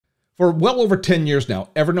For well over 10 years now,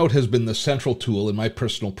 Evernote has been the central tool in my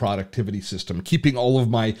personal productivity system, keeping all of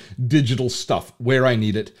my digital stuff where I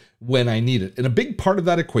need it, when I need it. And a big part of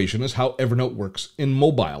that equation is how Evernote works in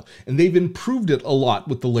mobile, and they've improved it a lot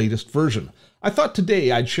with the latest version. I thought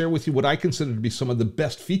today I'd share with you what I consider to be some of the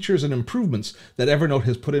best features and improvements that Evernote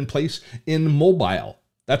has put in place in mobile.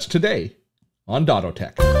 That's today on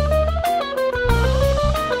Dottotech.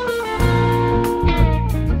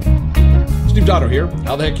 Steve Dotto here.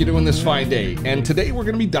 How the heck you doing this fine day? And today we're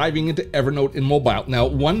going to be diving into Evernote in mobile. Now,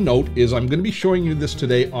 one note is I'm going to be showing you this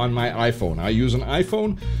today on my iPhone. I use an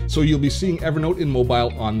iPhone, so you'll be seeing Evernote in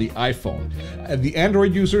mobile on the iPhone. The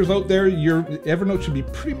Android users out there, your Evernote should be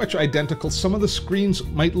pretty much identical. Some of the screens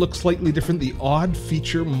might look slightly different. The odd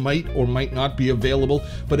feature might or might not be available,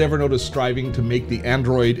 but Evernote is striving to make the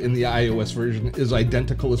Android and the iOS version as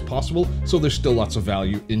identical as possible, so there's still lots of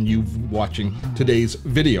value in you watching today's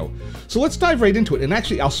video. So let's dive right into it. And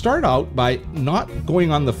actually, I'll start out by not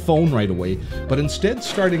going on the phone right away, but instead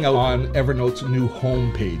starting out on Evernote's new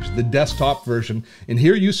home page, the desktop version. And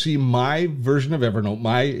here you see my version of Evernote,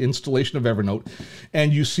 my installation of Evernote,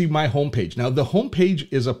 and you see my home page. Now, the home page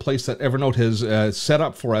is a place that Evernote has set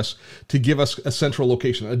up for us to give us a central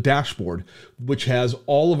location, a dashboard, which has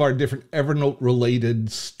all of our different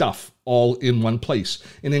Evernote-related stuff all in one place.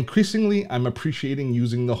 And increasingly, I'm appreciating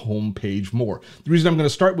using the home page more. The reason I'm going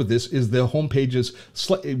to start with this is the home page is,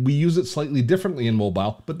 we use it slightly differently in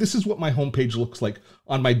mobile, but this is what my home page looks like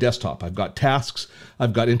on my desktop. I've got tasks,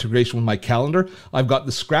 I've got integration with my calendar, I've got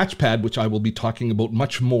the scratch pad, which I will be talking about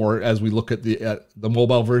much more as we look at the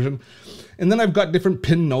mobile version. And then I've got different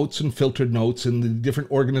pinned notes and filtered notes and the different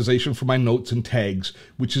organization for my notes and tags,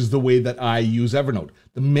 which is the way that I use Evernote.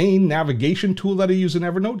 The main navigation tool that I use in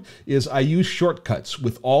Evernote is I use shortcuts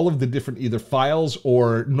with all of the different either files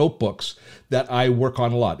or notebooks that I work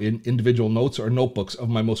on a lot, in individual notes or notebooks of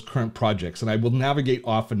my most current projects. And I will navigate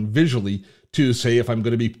often visually to say if I'm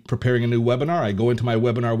going to be preparing a new webinar, I go into my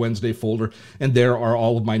Webinar Wednesday folder and there are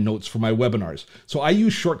all of my notes for my webinars. So I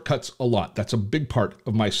use shortcuts a lot. That's a big part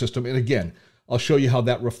of my system. And again, I'll show you how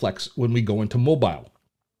that reflects when we go into mobile.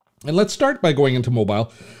 And let's start by going into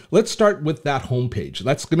mobile. Let's start with that home page.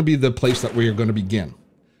 That's going to be the place that we're going to begin.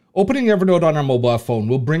 Opening Evernote on our mobile phone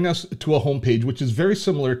will bring us to a home page, which is very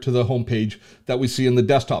similar to the home page that we see in the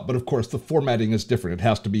desktop. But of course, the formatting is different. It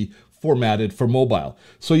has to be formatted for mobile.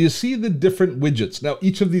 So you see the different widgets. Now,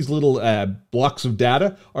 each of these little blocks of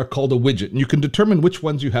data are called a widget, and you can determine which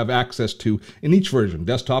ones you have access to in each version,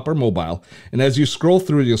 desktop or mobile. And as you scroll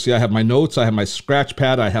through, you'll see I have my notes, I have my scratch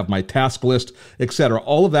pad, I have my task list, etc.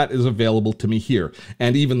 All of that is available to me here.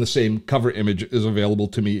 And even the same cover image is available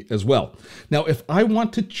to me as well. Now, if I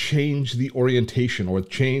want to change the orientation or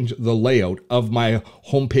change the layout of my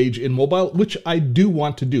homepage in mobile, which I do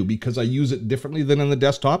want to do because I use it differently than in the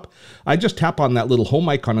desktop, I just tap on that little home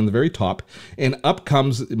icon on the very top, and up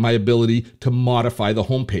comes my ability to modify the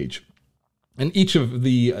home page. And each of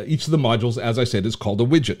the modules, as I said, is called a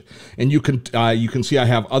widget. And you can see I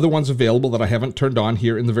have other ones available that I haven't turned on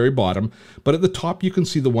here in the very bottom. But at the top, you can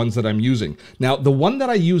see the ones that I'm using. Now, the one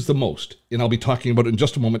that I use the most, and I'll be talking about it in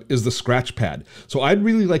just a moment, is the scratch pad. So I'd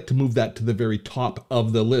really like to move that to the very top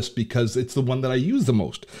of the list because it's the one that I use the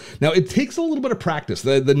most. Now, it takes a little bit of practice.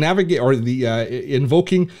 The navigate or the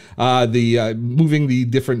invoking, moving the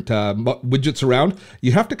different widgets around.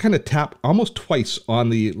 You have to kind of tap almost twice on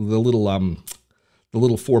the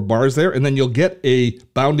little four bars there, and then you'll get a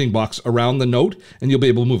bounding box around the note, and you'll be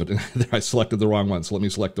able to move it. And I selected the wrong one, so let me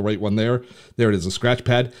select the right one there. There it is, a scratch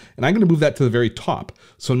pad, and I'm going to move that to the very top.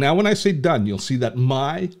 So now when I say done, you'll see that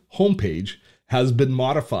my home page has been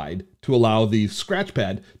modified to allow the scratch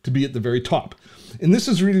pad to be at the very top. And this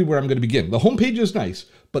is really where I'm going to begin. The home page is nice,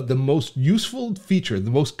 but the most useful feature, the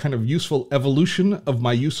most kind of useful evolution of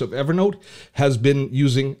my use of Evernote has been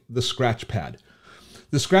using the scratch pad.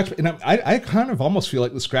 The scratch, and I kind of almost feel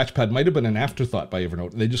like the scratch pad might have been an afterthought by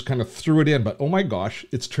Evernote. They just kind of threw it in, but oh my gosh,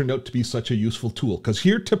 it's turned out to be such a useful tool. Because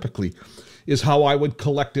here typically is how I would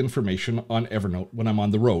collect information on Evernote when I'm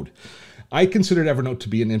on the road. I considered Evernote to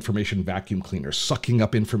be an information vacuum cleaner, sucking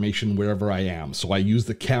up information wherever I am. So I use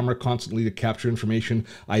the camera constantly to capture information.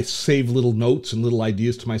 I save little notes and little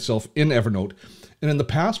ideas to myself in Evernote. And in the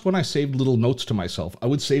past, when I saved little notes to myself, I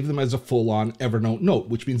would save them as a full-on Evernote note,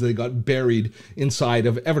 which means they got buried inside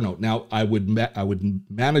of Evernote. Now, I would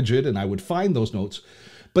manage it and I would find those notes,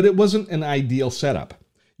 but it wasn't an ideal setup.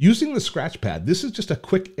 Using the scratch pad, this is just a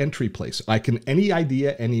quick entry place. Any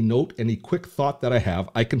idea, any note, any quick thought that I have,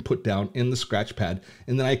 I can put down in the scratch pad,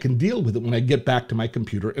 and then I can deal with it when I get back to my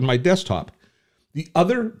computer and my desktop. The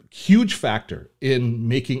other huge factor in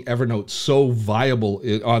making Evernote so viable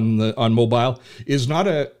on mobile is not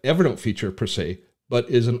a Evernote feature per se, but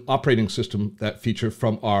is an operating system that feature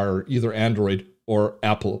from our either Android or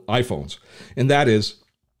Apple iPhones. And that is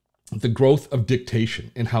the growth of dictation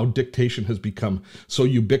and how dictation has become so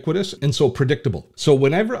ubiquitous and so predictable. So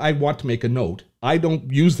whenever I want to make a note, I don't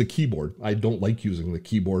use the keyboard. I don't like using the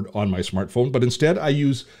keyboard on my smartphone, but instead I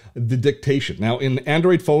use the dictation. Now in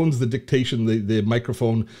Android phones, the dictation, the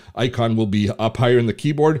microphone icon will be up higher in the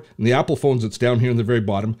keyboard. In the Apple phones, it's down here in the very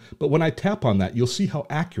bottom. But when I tap on that, you'll see how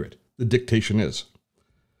accurate the dictation is.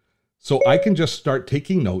 So I can just start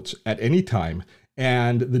taking notes at any time,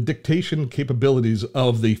 and the dictation capabilities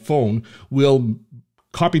of the phone will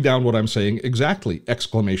copy down what I'm saying exactly,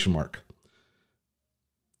 exclamation mark.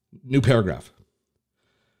 New paragraph.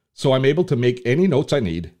 So I'm able to make any notes I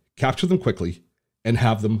need, capture them quickly, and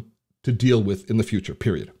have them to deal with in the future,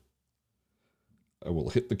 period. I will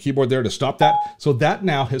hit the keyboard there to stop that. So that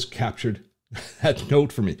now has captured that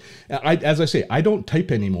note for me. As I say, I don't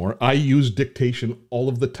type anymore. I use dictation all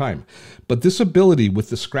of the time. But this ability with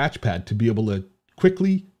the scratch pad to be able to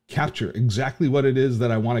quickly capture exactly what it is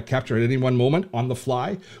that I want to capture at any one moment on the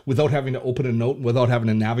fly without having to open a note, without having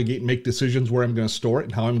to navigate and make decisions where I'm going to store it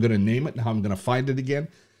and how I'm going to name it and how I'm going to find it again.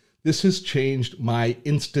 This has changed my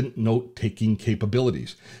instant note-taking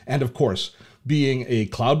capabilities. And of course, being a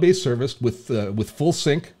cloud-based service with full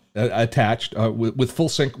sync attached, with full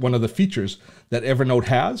sync, one of the features that Evernote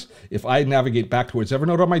has, if I navigate back towards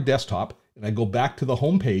Evernote on my desktop and I go back to the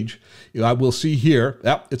home page, I will see here,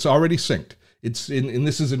 it's already synced. And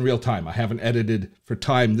this is in real time. I haven't edited for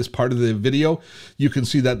time this part of the video. You can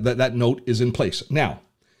see that note is in place. Now,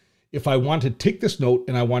 if I want to take this note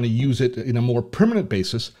and I want to use it in a more permanent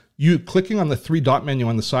basis, clicking on the three-dot menu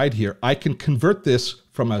on the side here, I can convert this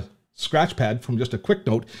from a scratch pad, from just a quick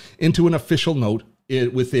note, into an official note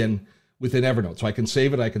within Evernote. So I can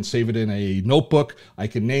save it in a notebook, I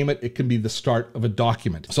can name it, it can be the start of a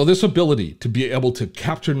document. So this ability to be able to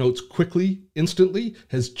capture notes quickly, instantly,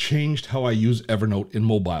 has changed how I use Evernote in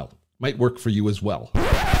mobile. Might work for you as well.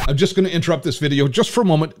 I'm just going to interrupt this video just for a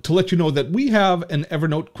moment to let you know that we have an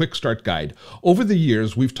Evernote Quick Start Guide. Over the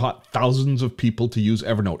years, we've taught thousands of people to use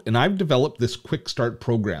Evernote, and I've developed this Quick Start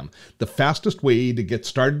program, the fastest way to get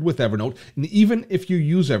started with Evernote. And even if you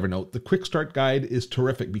use Evernote, the Quick Start Guide is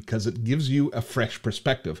terrific because it gives you a fresh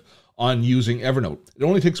perspective on using Evernote. It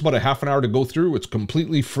only takes about a half an hour to go through. It's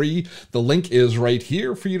completely free. The link is right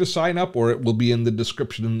here for you to sign up, or it will be in the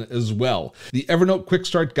description as well. The Evernote Quick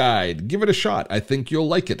Start Guide. Give it a shot. I think you'll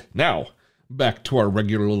like it. Now, back to our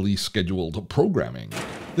regularly scheduled programming.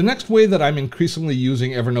 The next way that I'm increasingly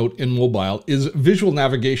using Evernote in mobile is visual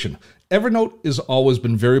navigation. Evernote has always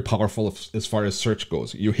been very powerful as far as search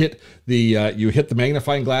goes. You hit the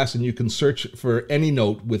magnifying glass and you can search for any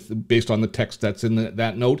note based on the text that's in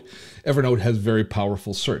that note. Evernote has very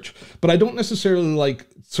powerful search. But I don't necessarily like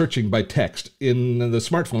searching by text in the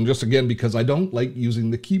smartphone, just again because I don't like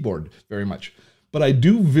using the keyboard very much. But I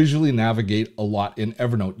do visually navigate a lot in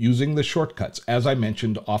Evernote using the shortcuts, as I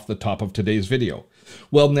mentioned off the top of today's video.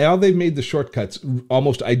 Well, now they've made the shortcuts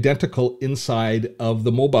almost identical inside of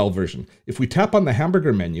the mobile version. If we tap on the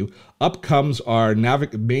hamburger menu, up comes our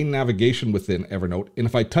main navigation within Evernote. And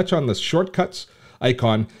if I touch on the shortcuts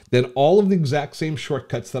icon, then all of the exact same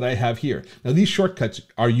shortcuts that I have here. Now, these shortcuts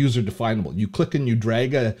are user definable. You click and you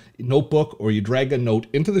drag a notebook or you drag a note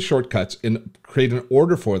into the shortcuts and create an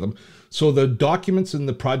order for them. So the documents and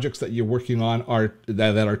the projects that you're working on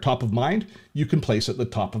that are top of mind, you can place at the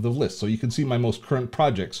top of the list. So you can see my most current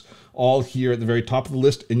projects all here at the very top of the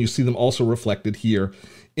list, and you see them also reflected here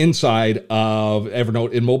inside of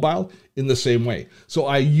Evernote in mobile in the same way. So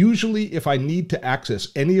I usually, if I need to access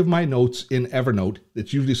any of my notes in Evernote,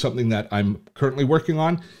 it's usually something that I'm currently working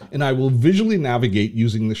on, and I will visually navigate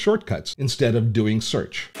using the shortcuts instead of doing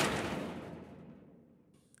search.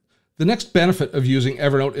 The next benefit of using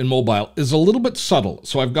Evernote in mobile is a little bit subtle,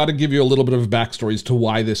 so I've got to give you a little bit of backstory as to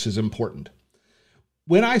why this is important.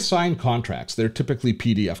 When I sign contracts, they're typically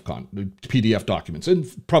PDF documents,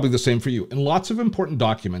 and probably the same for you. And lots of important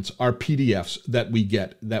documents are PDFs that we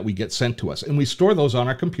get sent to us, and we store those on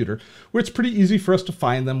our computer, where it's pretty easy for us to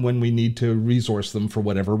find them when we need to resource them for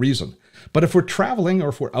whatever reason. But if we're traveling or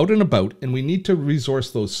if we're out and about and we need to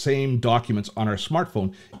resource those same documents on our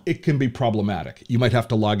smartphone, it can be problematic. You might have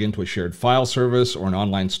to log into a shared file service or an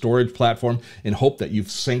online storage platform and hope that you've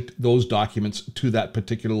synced those documents to that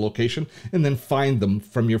particular location and then find them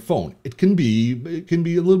from your phone. It can be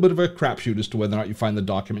a little bit of a crapshoot as to whether or not you find the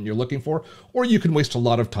document you're looking for, or you can waste a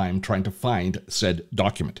lot of time trying to find said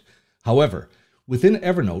document. However, Within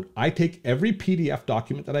Evernote, I take every PDF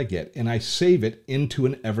document that I get and I save it into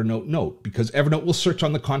an Evernote note, because Evernote will search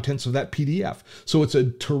on the contents of that PDF. So it's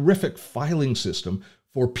a terrific filing system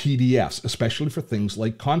for PDFs, especially for things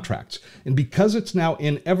like contracts. And because it's now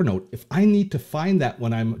in Evernote, if I need to find that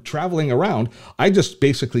when I'm traveling around, I just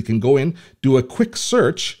basically can go in, do a quick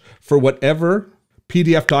search for whatever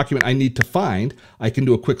PDF document I need to find. I can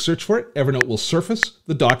do a quick search for it. Evernote will surface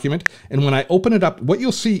the document. And when I open it up, what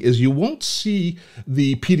you'll see is you won't see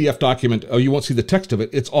the PDF document, or you won't see the text of it.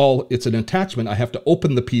 It's an attachment. I have to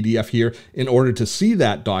open the PDF here in order to see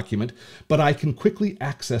that document, but I can quickly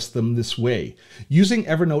access them this way. Using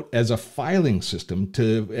Evernote as a filing system,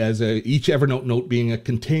 each Evernote note being a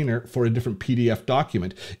container for a different PDF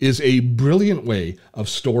document, is a brilliant way of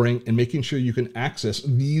storing and making sure you can access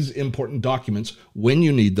these important documents when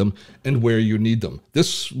you need them and where you need them.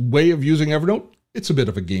 This way of using Evernote, it's a bit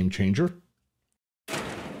of a game changer.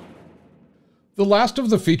 The last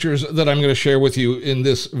of the features that I'm going to share with you in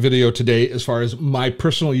this video today, as far as my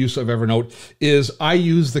personal use of Evernote, is I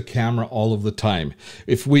use the camera all of the time.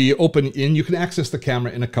 If we open in, you can access the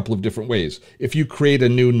camera in a couple of different ways. If you create a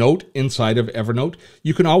new note inside of Evernote,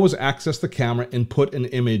 you can always access the camera and put an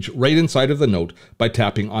image right inside of the note by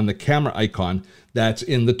tapping on the camera icon that's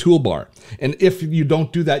in the toolbar. And if you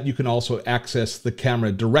don't do that, you can also access the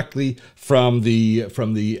camera directly from the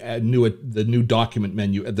new document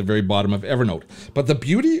menu at the very bottom of Evernote. But the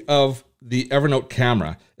beauty of the Evernote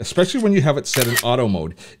camera, especially when you have it set in auto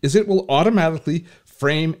mode, is it will automatically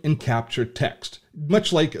frame and capture text.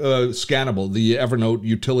 Much like Scannable, the Evernote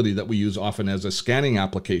utility that we use often as a scanning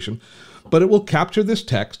application. But it will capture this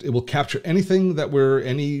text. It will capture anything that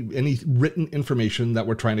any written information that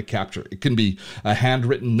we're trying to capture. It can be a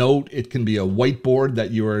handwritten note. It can be a whiteboard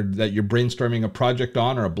that you're brainstorming a project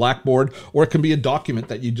on, or a blackboard, or it can be a document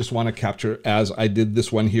that you just want to capture, as I did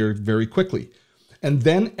this one here very quickly. And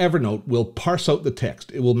then Evernote will parse out the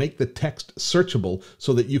text. It will make the text searchable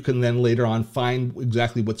so that you can then later on find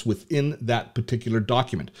exactly what's within that particular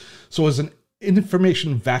document. So as an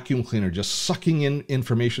information vacuum cleaner, just sucking in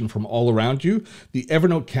information from all around you, the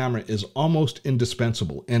Evernote camera is almost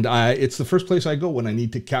indispensable. And it's the first place I go when I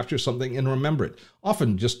need to capture something and remember it.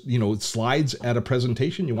 Often just, slides at a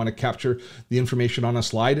presentation, you want to capture the information on a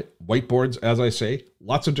slide, whiteboards, as I say,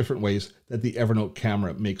 lots of different ways that the Evernote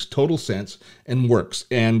camera makes total sense and works.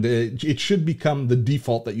 And it should become the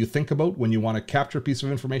default that you think about when you want to capture a piece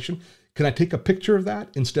of information. Can I take a picture of that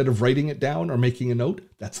instead of writing it down or making a note?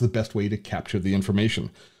 That's the best way to capture the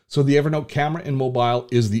information. So the Evernote camera in mobile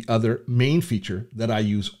is the other main feature that I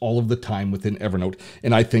use all of the time within Evernote.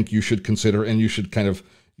 And I think you should consider, and you should get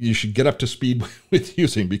up to speed with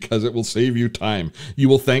using, because it will save you time. You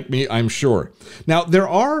will thank me, I'm sure. Now, there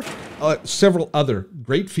are several other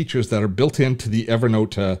great features that are built into the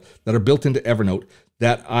Evernote,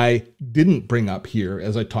 that I didn't bring up here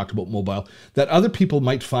as I talked about mobile, that other people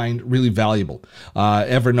might find really valuable.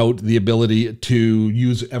 Evernote, the ability to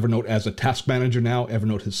use Evernote as a task manager now.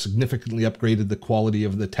 Evernote has significantly upgraded the quality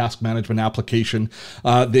of the task management application.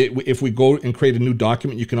 If we go and create a new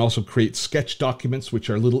document, you can also create sketch documents, which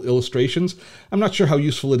are little illustrations. I'm not sure how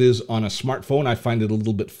useful it is on a smartphone. I find it a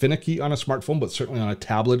little bit finicky on a smartphone, but certainly on a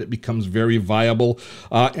tablet, it becomes very viable.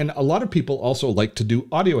 And a lot of people also like to do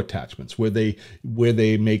audio attachments where they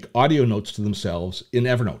make audio notes to themselves in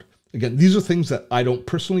Evernote. Again, these are things that I don't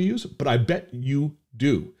personally use, but I bet you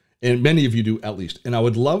do. And many of you do, at least. And I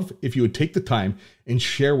would love if you would take the time and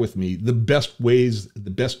share with me the best ways,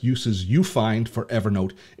 the best uses you find for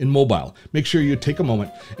Evernote in mobile. Make sure you take a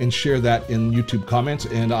moment and share that in YouTube comments,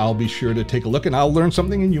 and I'll be sure to take a look, and I'll learn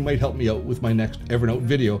something, and you might help me out with my next Evernote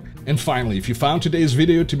video. And finally, if you found today's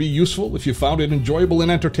video to be useful, if you found it enjoyable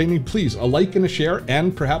and entertaining, please, a like and a share,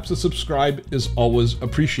 and perhaps a subscribe is always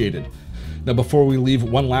appreciated. Now, before we leave,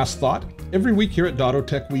 one last thought. Every week here at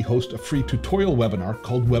Dottotech, we host a free tutorial webinar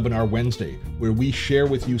called Webinar Wednesday, where we share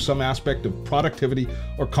with you some aspect of productivity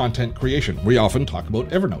or content creation. We often talk about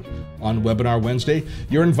Evernote. On Webinar Wednesday,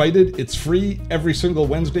 you're invited. It's free. Every single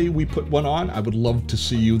Wednesday we put one on. I would love to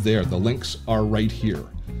see you there. The links are right here.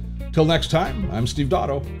 Till next time, I'm Steve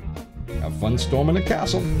Dotto. Have fun storming a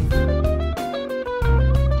castle.